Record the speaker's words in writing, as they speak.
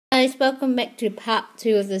guys, welcome back to part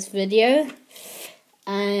 2 of this video.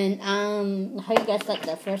 And I hope you guys liked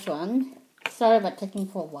that first one. Sorry about taking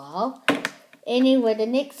for a while. Anyway, the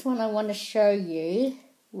next one I want to show you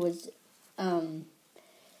was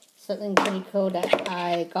something pretty cool that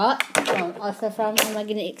I got also from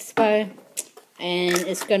Armageddon expo, and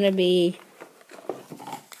it's gonna be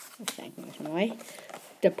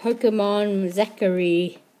the Pokemon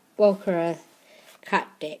Zachary Walker card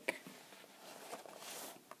deck.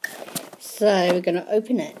 So we're going to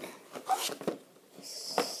open it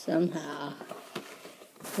somehow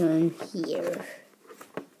from here.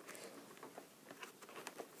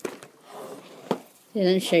 They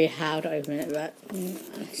don't show you how to open it, but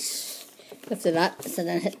lift it up, so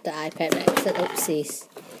then hit the iPad back, so oopsies.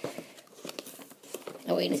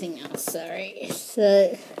 Oh, anything else, sorry.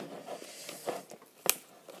 So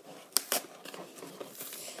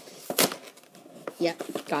yep,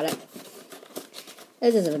 got it.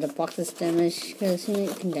 This is a bit of box is damaged, because you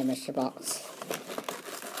can damage the box.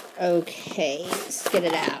 Okay, let's get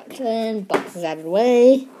it out. And box is out of the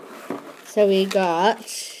way. So we got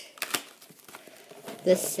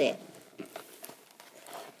this set.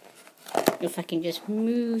 If I can just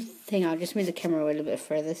move the thing, I'll just move the camera a little bit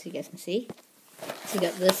further so you guys can see. So we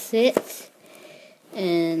got this set,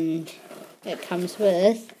 and it comes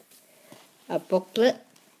with a booklet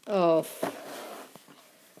of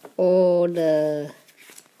all the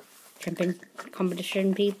jumping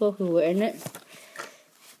competition people who were in it.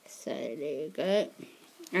 So there you go.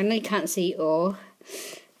 I know you can't see all.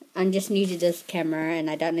 I'm just new to this camera and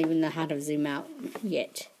I don't even know how to zoom out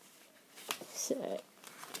yet. So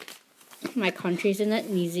my country's in it,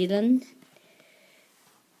 New Zealand.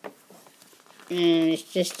 And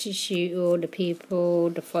it's just to shoot all the people,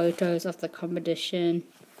 the photos of the competition.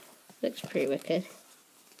 Looks pretty wicked.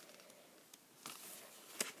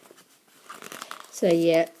 So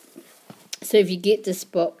yeah, so if you get this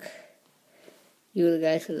book, you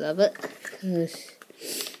guys will love it, because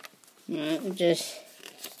it just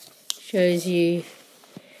shows you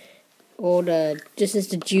all the, this is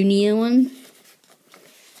the junior one,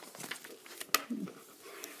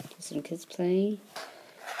 some kids playing,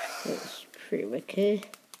 so it's pretty wicked.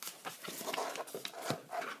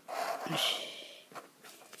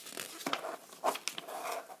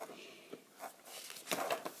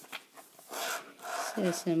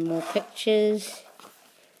 There's some more pictures.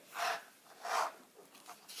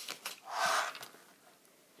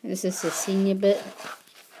 This is the senior bit.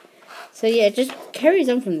 So yeah, it just carries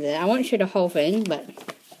on from there. I won't show the whole thing, but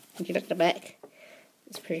if you look at the back,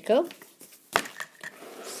 it's pretty cool.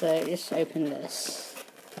 So just open this.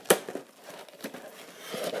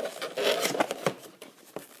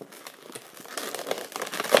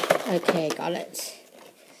 Okay, got it.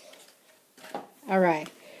 Alright.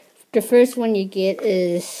 The first one you get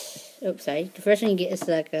is, the first one you get is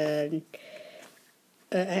like I'm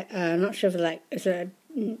not sure if it's the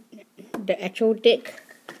actual deck,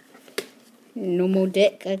 normal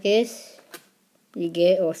deck, I guess, you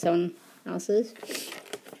get, or someone else's.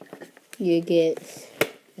 You get,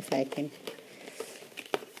 if I can,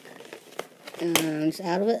 just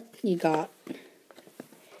out of it, you got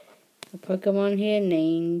a Pokemon here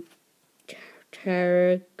named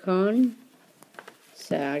Terracon.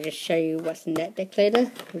 So I'll just show you what's in that deck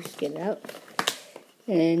later. We'll just get it out.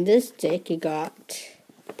 And in this deck you got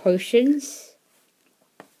potions.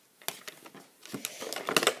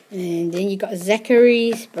 And then you got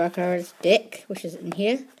Zachary's Barker's deck, which is in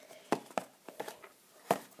here.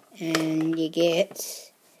 And you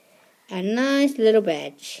get a nice little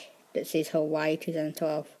badge that says Hawaii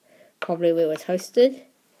 2012. Probably where it was hosted.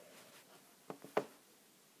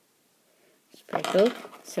 It's pretty cool.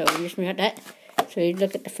 So we just move that. So you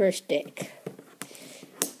look at the first deck.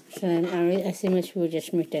 So I assume we'll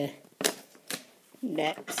just move the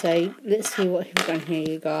deck. So let's see what you've got here.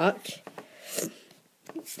 You got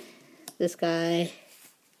this guy.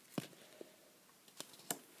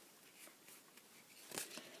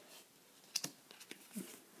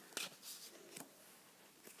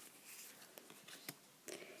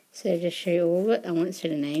 So just show you all of it. I won't say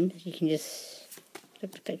the names. You can just look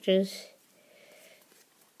at the pictures.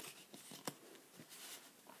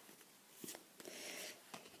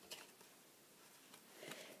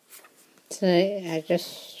 So I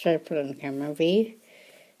just try to put it on camera view.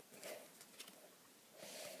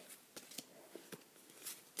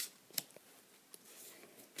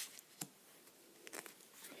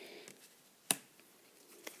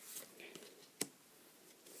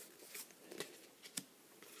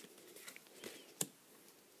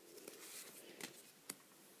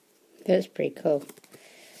 That's pretty cool.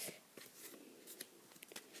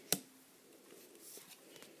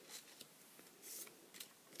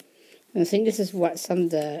 I think this is what some of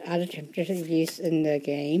the other champions have used in the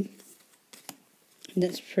game. And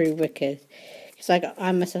that's pretty wicked. Because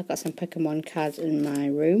I myself got some Pokemon cards in my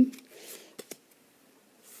room.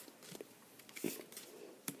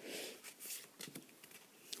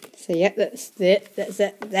 So yeah, that's it.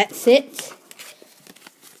 That's it.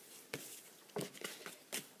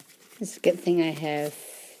 It's a good thing I have.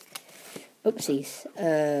 Oopsies.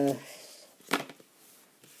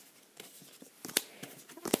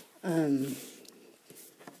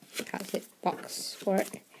 Can't fit box for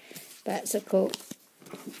it. But it's a cool.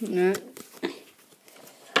 No.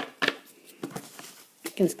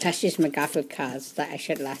 That's just my Garfield cards that I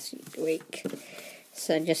showed last week.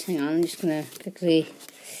 So just hang on, I'm just gonna quickly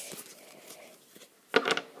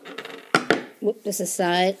whoop this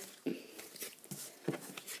aside.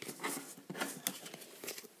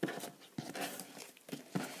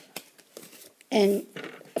 And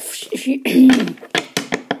if you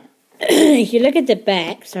if you look at the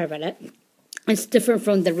back, sorry about that, it's different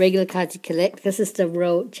from the regular cards you collect. This is the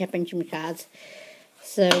World Championship cards.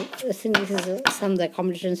 So I think this is some of the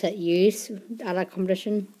competitions that use other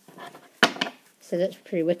competition. So that's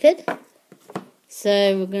pretty wicked.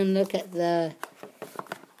 So we're going to look at the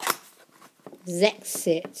Zack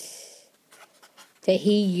set that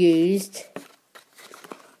he used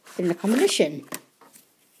in the competition.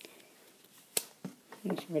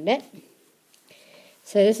 Let's read that.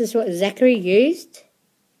 So this is what Zachary used.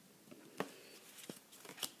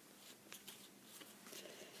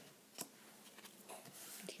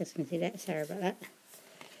 You guys can see that. Sorry about that.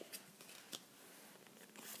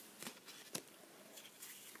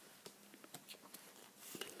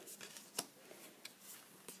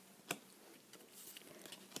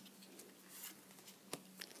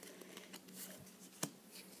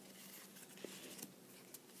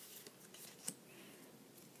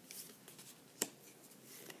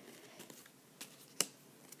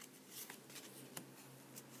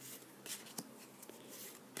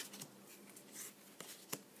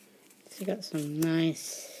 He got some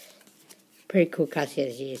nice, pretty cool cards he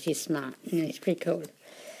has used. He's smart. He's pretty cool.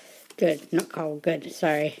 Good, not cold, good,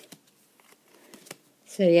 sorry.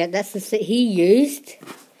 So yeah, that's the set he used.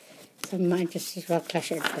 So I might just as well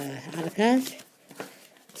clash it with the other cards.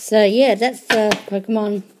 So yeah, that's the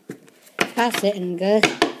Pokemon card set, and goes.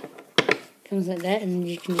 Comes like that, and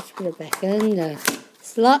you can just put it back in the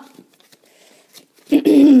slot.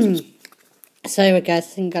 So guys, I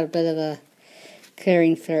think got a bit of a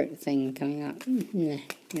clearing throat thing coming up. You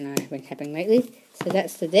know, been happening lately. So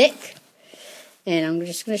that's the deck. And I'm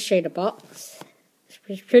just going to show you the box.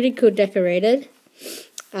 It's pretty cool decorated.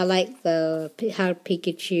 I like the how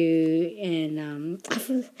Pikachu and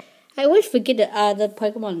I always forget the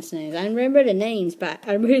Pokemon's names. I remember the names, but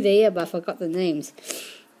I remember who they are, but I forgot the names.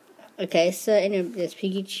 Okay, so anyway, there's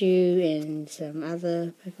Pikachu and some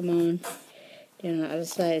other Pokemon. Then on the other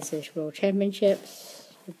side it says World Championships.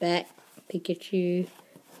 The back, Pikachu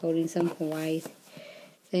holding some Hawaii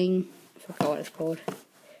thing. I forgot what it's called.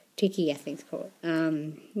 Tiki, I think it's called.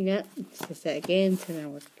 Yeah, it says that again. So now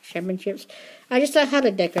with championships. I just like how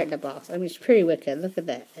to decorate the box. I mean, it's pretty wicked. Look at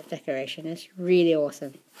that decoration. It's really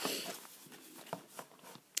awesome.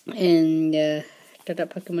 And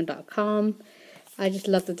Pokemon.com. I just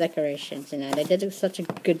love the decorations. You know, they did such a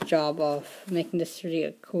good job of making this really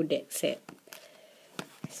a cool deck set.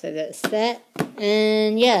 So that's that.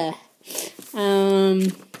 And yeah.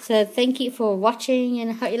 So thank you for watching, and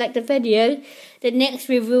I hope you liked the video. The next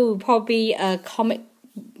review will probably be a comic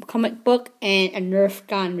book and a Nerf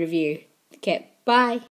gun review. Okay, bye.